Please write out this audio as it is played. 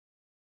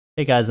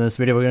Hey guys, in this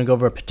video we're going to go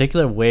over a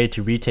particular way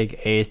to retake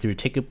A through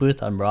ticket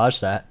booth on Mirage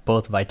that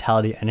both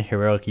Vitality and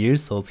Heroic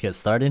use, so let's get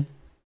started.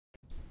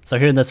 So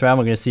here in this round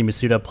we're going to see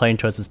misutaaa playing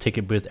towards his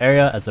ticket booth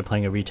area as they're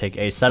playing a retake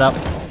A setup.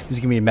 He's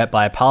going to be met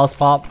by a palace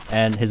pop,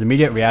 and his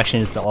immediate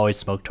reaction is to always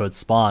smoke towards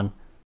spawn.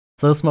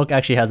 So this smoke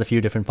actually has a few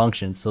different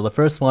functions. So the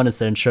first one is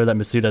to ensure that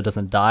misutaaa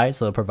doesn't die,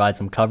 so it provides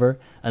some cover.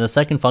 And the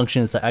second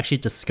function is to actually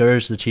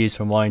discourage the TeSeS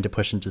from wanting to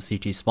push into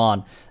CT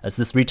spawn, as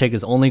this retake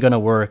is only going to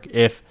work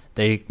if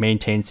they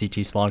maintain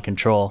CT spawn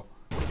control.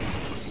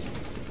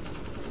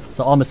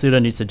 So all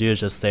misutaaa needs to do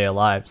is just stay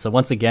alive. So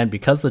once again,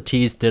 because the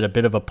TeSeS did a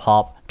bit of a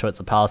pop towards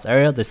the palace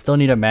area, they still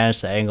need to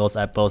manage the angles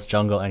at both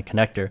jungle and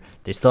connector.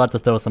 They still have to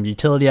throw some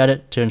utility at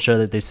it to ensure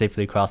that they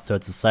safely cross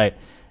towards the site.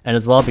 And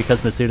as well,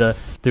 because misutaaa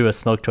threw a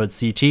smoke towards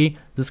CT,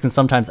 this can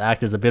sometimes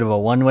act as a bit of a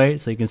one-way,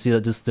 so you can see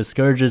that this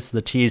discourages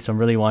the TeSeS from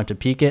really wanting to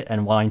peek it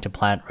and wanting to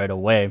plant right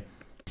away.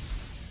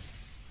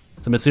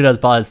 So misutaaa has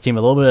bought his team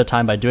a little bit of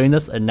time by doing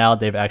this, and now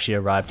they've actually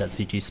arrived at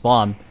CT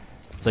spawn.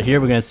 So here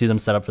we're going to see them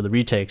set up for the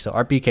retake. So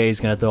RPK is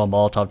going to throw a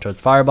Molotov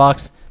towards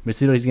firebox.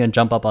 misutaaa is going to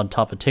jump up on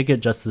top of ticket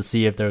just to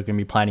see if they're going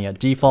to be planning at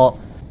default.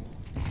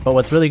 But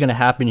what's really going to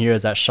happen here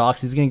is that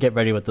shox is going to get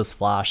ready with this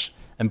flash.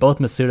 And both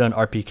misutaaa and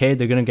RPK,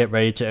 they're going to get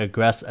ready to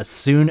aggress as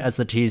soon as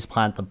the TeSeS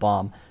plant the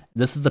bomb.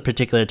 This is the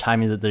particular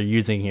timing that they're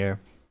using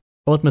here.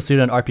 Both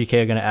misutaaa and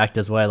RPK are going to act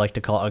as what I like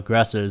to call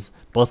aggressors.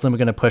 Both of them are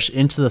going to push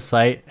into the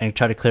site and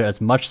try to clear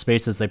as much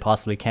space as they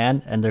possibly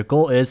can, and their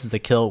goal is to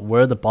kill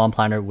where the bomb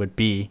planter would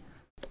be.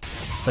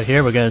 So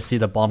here we're going to see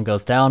the bomb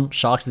goes down,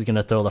 shox is going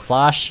to throw the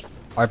flash,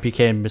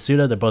 RPK and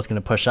misutaaa, they're both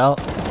going to push out.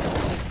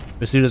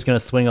 misutaaa is going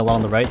to swing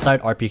along the right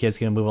side, RPK is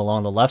going to move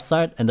along the left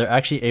side, and they're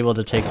actually able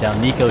to take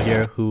down Niko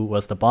here, who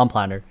was the bomb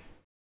planter.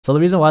 So the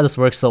reason why this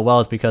works so well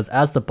is because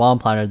as the bomb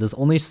planter, there's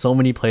only so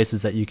many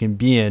places that you can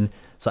be in.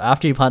 So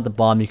after you plant the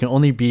bomb, you can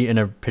only be in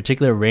a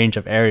particular range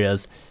of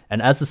areas.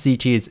 And as the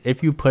CTs,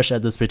 if you push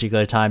at this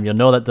particular time, you'll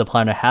know that the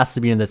planter has to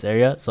be in this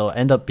area. So it'll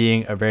end up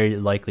being a very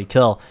likely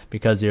kill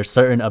because you're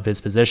certain of his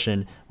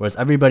position. Whereas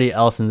everybody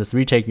else in this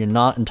retake, you're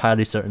not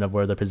entirely certain of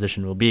where the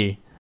position will be.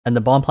 And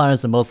the bomb planter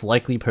is the most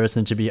likely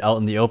person to be out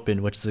in the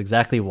open, which is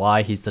exactly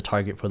why he's the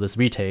target for this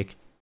retake.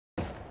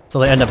 So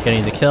they end up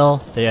getting the kill,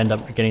 they end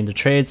up getting the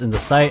trades in the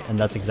site, and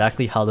that's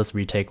exactly how this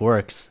retake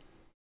works.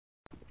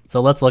 So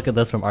let's look at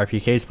this from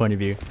RPK's point of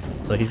view.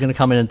 So he's going to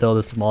come in and throw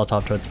this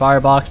Molotov towards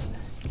firebox.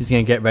 He's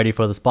going to get ready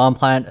for this bomb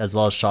plant as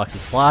well as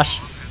shox's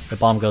flash. The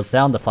bomb goes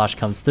down, the flash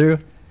comes through,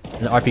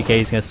 and RPK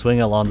is going to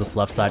swing along this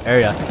left side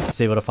area.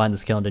 He's able to find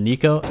this kill into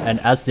Niko, and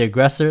as the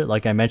aggressor,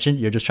 like I mentioned,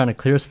 you're just trying to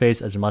clear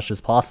space as much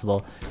as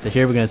possible. So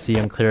here we're going to see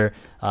him clear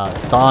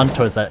stavn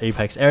towards that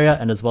apex area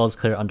and as well as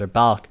clear under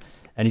balk.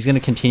 And he's going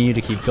to continue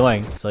to keep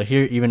going. So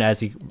here, even as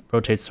he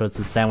rotates towards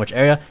the sandwich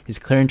area, he's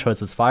clearing towards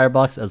this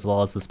firebox as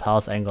well as this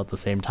palace angle at the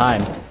same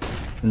time.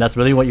 And that's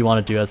really what you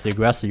want to do as the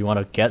aggressor. You want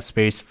to get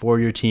space for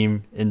your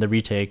team in the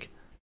retake.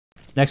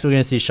 Next, we're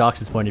going to see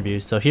shox's point of view.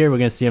 So here, we're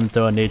going to see him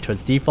throw a nade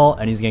towards default,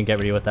 and he's going to get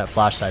ready with that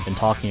flash that I've been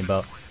talking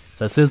about.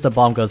 So as soon as the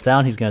bomb goes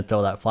down, he's going to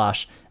throw that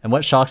flash. And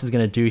what shox is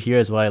going to do here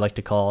is what I like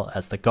to call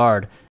as the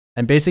guard.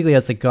 And basically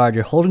as the guard,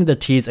 you're holding the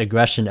TeSeS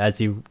aggression as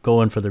you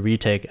go in for the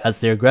retake. As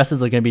the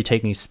aggressors are going to be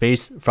taking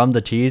space from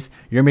the TeSeS,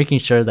 you're making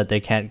sure that they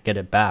can't get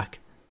it back.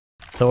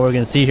 So what we're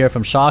going to see here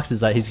from shox is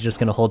that he's just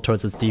going to hold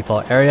towards this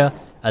default area.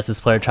 As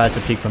this player tries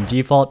to peek from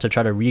default to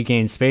try to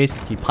regain space,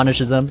 he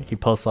punishes him, he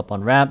posts up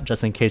on ramp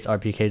just in case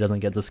RPK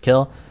doesn't get this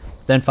kill.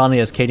 Then finally,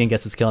 as Kaden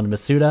gets his kill into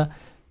misutaaa,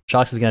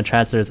 shox is going to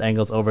transfer his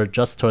angles over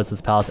just towards this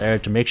palace area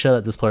to make sure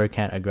that this player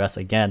can't aggress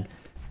again.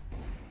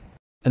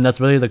 And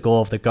that's really the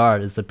goal of the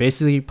guard, is to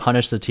basically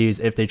punish the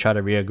TeSeS if they try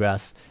to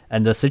re-aggress.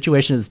 And the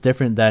situation is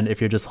different than if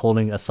you're just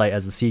holding a site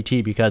as a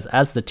CT, because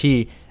as the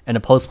T in a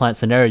post-plant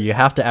scenario, you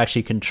have to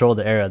actually control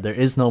the area. There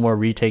is no more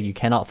retake, you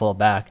cannot fall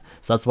back.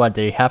 So that's why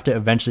they have to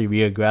eventually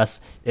re-aggress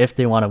if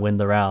they want to win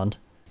the round.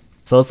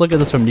 So let's look at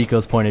this from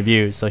Niko's point of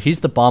view. So he's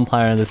the bomb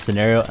planter in this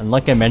scenario, and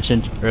like I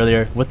mentioned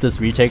earlier, with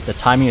this retake, the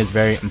timing is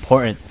very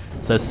important.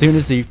 So as soon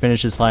as he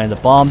finishes planting the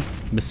bomb,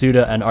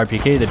 misutaaa and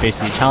RPK, they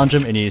basically challenge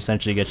him and he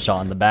essentially gets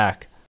shot in the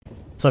back.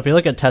 So if you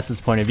look at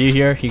TeSeS' point of view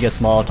here, he gets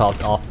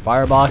Molotoved off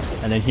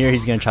firebox, and then here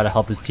he's going to try to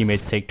help his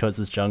teammates take towards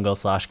this jungle /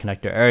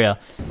 connector area.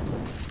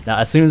 Now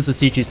as soon as the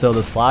CTs throw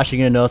this flash, you're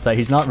going to notice that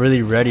he's not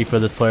really ready for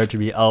this player to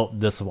be out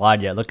this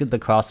wide yet. Look at the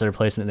crosshair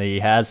placement that he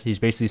has. He's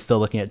basically still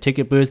looking at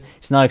ticket booth.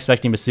 He's not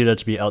expecting misutaaa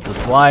to be out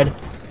this wide,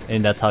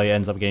 and that's how he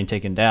ends up getting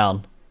taken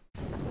down.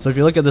 So if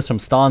you look at this from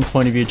stavn's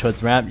point of view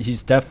towards ramp,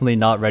 he's definitely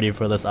not ready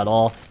for this at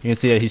all. You can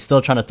see that he's still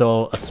trying to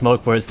throw a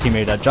smoke for his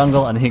teammate at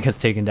jungle, and he gets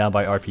taken down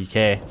by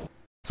RPK.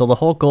 So the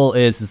whole goal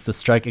is to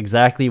strike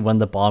exactly when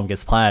the bomb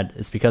gets planted.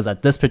 It's because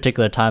at this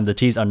particular time, the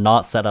TeSeS are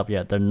not set up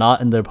yet. They're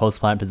not in their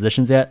post-plant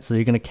positions yet, so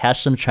you're going to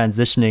catch them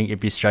transitioning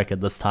if you strike at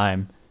this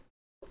time.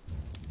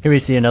 Here we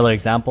see another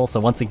example. So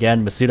once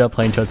again, misutaaa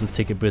playing towards his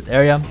ticket booth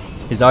area.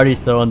 He's already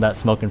thrown that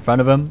smoke in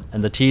front of him,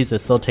 and the TeSeS are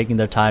still taking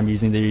their time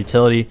using their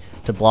utility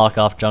to block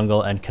off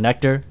jungle and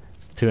connector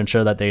to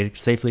ensure that they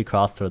safely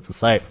cross towards the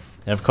site.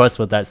 And of course,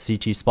 with that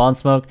CT spawn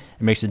smoke,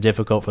 it makes it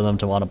difficult for them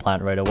to want to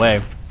plant right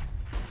away.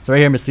 So right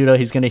here, misutaaa,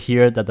 he's going to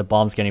hear that the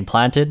bomb's getting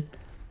planted.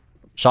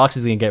 shox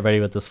is going to get ready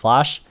with this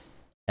flash.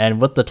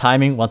 And with the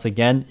timing, once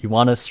again, you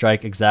want to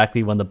strike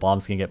exactly when the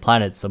bomb's going to get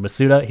planted. So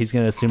misutaaa, he's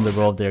going to assume the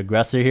role of the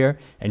aggressor here,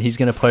 and he's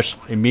going to push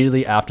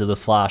immediately after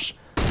this flash.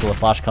 So the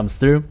flash comes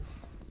through.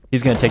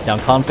 He's going to take down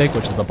config,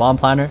 which is the bomb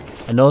planter.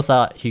 And notice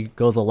how he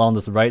goes along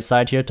this right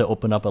side here to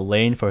open up a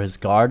lane for his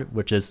guard,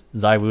 which is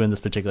ZywOo in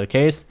this particular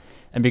case.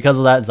 And because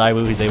of that,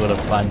 ZywOo, he's able to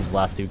find these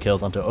last 2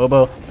 kills onto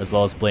oboe, as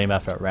well as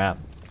blameF at ramp.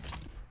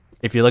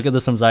 If you look at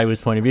this from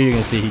ZywOo's point of view, you're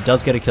going to see he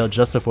does get a kill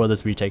just before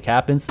this retake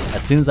happens.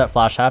 As soon as that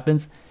flash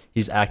happens,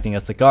 he's acting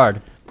as the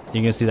guard.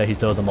 You can see that he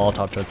throws a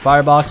molotov towards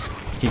firebox,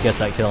 he gets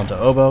that kill into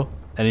oboe,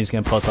 and he's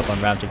going to post up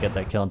on ramp to get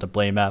that kill into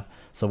blameF.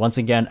 So once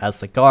again, as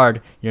the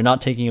guard, you're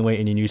not taking away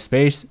any new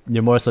space,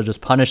 you're more so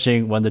just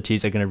punishing when the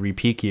Ts are going to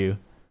re-peek you.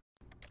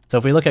 So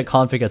if we look at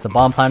config as the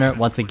bomb planter,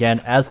 once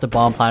again, as the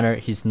bomb planter,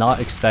 he's not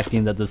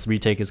expecting that this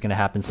retake is going to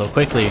happen so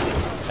quickly.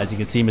 As you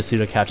can see,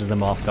 misutaaa catches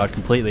him off guard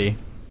completely.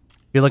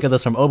 If you look at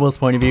this from oboe's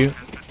point of view,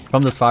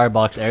 from this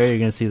firebox area, you're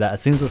going to see that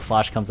as soon as this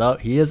flash comes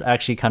out, he is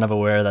actually kind of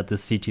aware that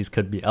this CTs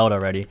could be out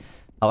already.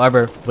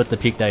 However, with the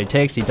peek that he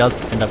takes, he does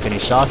end up getting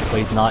shocked, but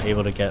he's not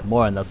able to get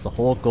more, and that's the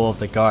whole goal of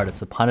the guard, is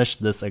to punish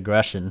this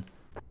aggression.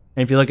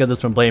 And if you look at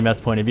this from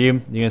blameF's point of view,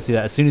 you're going to see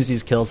that as soon as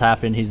these kills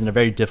happen, he's in a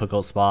very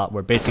difficult spot,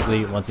 where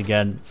basically, once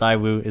again,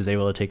 ZywOo is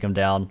able to take him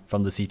down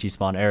from the CT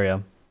spawn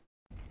area.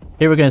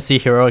 Here we're going to see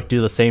Heroic do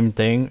the same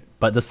thing,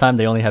 but this time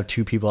they only have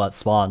 2 people at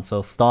spawn.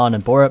 So stavn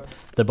and borup,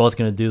 they're both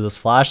going to do this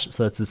flash,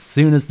 so it's as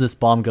soon as this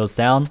bomb goes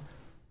down,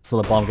 so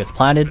the bomb gets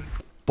planted.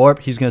 borup,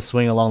 he's going to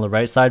swing along the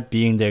right side,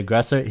 being the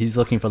aggressor. He's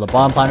looking for the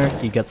bomb planter,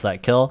 he gets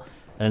that kill.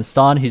 And in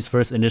stavn, he's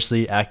first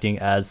initially acting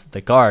as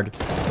the guard,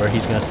 where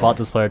he's going to spot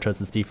this player towards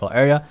his default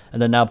area,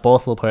 and then now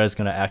both of the players are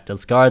going to act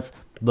as guards,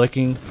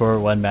 looking for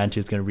when Mantu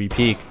is going to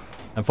re-peek.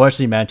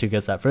 Unfortunately, Mantu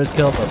gets that first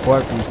kill, but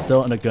borup, he's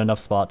still in a good enough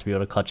spot to be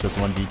able to clutch this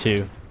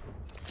 1v2.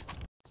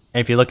 And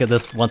if you look at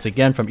this once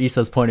again from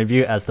Issa's point of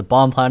view as the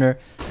bomb planter,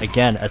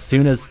 again, as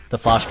soon as the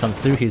flash comes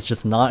through, he's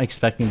just not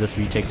expecting this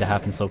retake to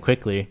happen so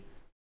quickly.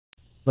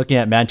 Looking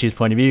at Mantu's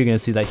point of view, you're going to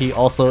see that he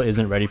also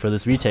isn't ready for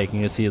this retake. You're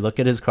going to see, look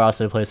at his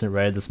crosshair placement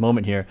right at this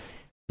moment here.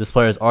 This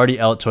player is already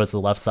out towards the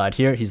left side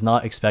here. He's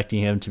not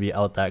expecting him to be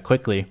out that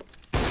quickly.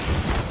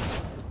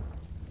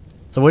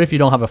 So what if you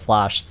don't have a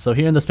flash? So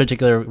here in this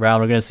particular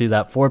round, we're going to see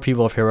that 4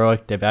 people of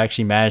Heroic, they've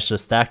actually managed to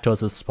stack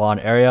towards the spawn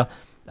area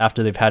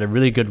after they've had a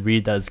really good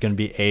read that it's going to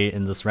be A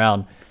in this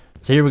round.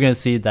 So here we're going to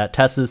see that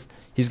TeSeS,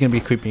 he's going to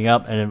be creeping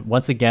up, and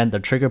once again, the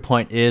trigger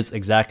point is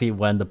exactly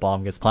when the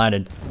bomb gets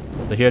planted.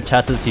 So here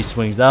TeSeS, he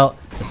swings out.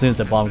 As soon as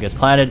the bomb gets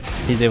planted,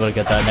 he's able to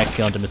get that next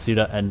kill into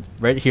misutaaa, and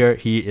right here,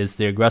 he is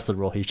the aggressive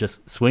role. He's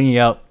just swinging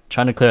out,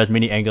 trying to clear as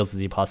many angles as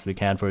he possibly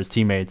can for his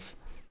teammates.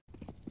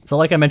 So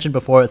like I mentioned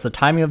before, it's the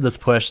timing of this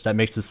push that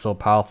makes this so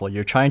powerful.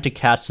 You're trying to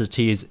catch the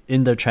Ts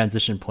in their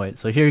transition point.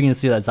 So here you can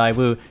see that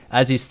ZywOo,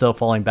 as he's still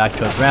falling back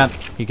to his ramp,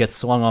 he gets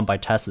swung on by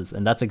TeSeS,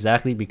 and that's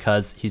exactly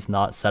because he's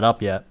not set up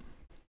yet.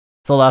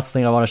 So the last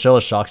thing I want to show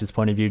is shox's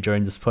point of view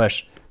during this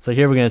push. So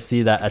here we're going to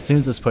see that as soon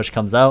as this push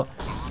comes out,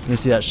 you can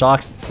see that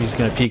shox, he's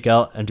going to peek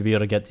out and to be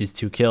able to get these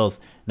 2 kills.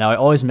 Now I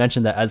always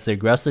mention that as the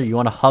aggressor, you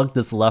want to hug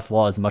this left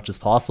wall as much as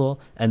possible,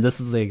 and this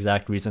is the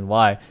exact reason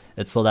why.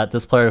 It's so that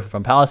this player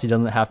from Palace, he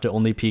doesn't have to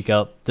only peek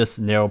out this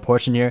narrow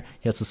portion here,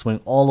 he has to swing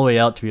all the way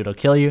out to be able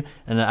to kill you,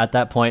 and then at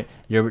that point,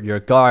 your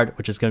guard,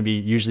 which is going to be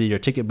usually your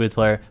ticket booth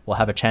player, will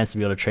have a chance to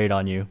be able to trade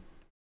on you.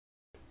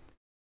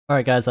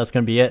 Alright guys, that's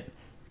going to be it.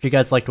 If you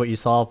guys liked what you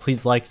saw,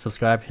 please like,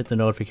 subscribe, hit the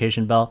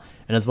notification bell.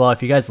 And as well,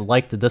 if you guys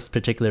liked this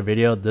particular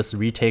video, this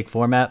retake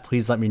format,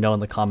 please let me know in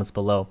the comments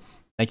below.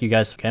 Thank you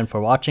guys again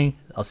for watching.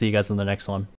 I'll see you guys in the next one.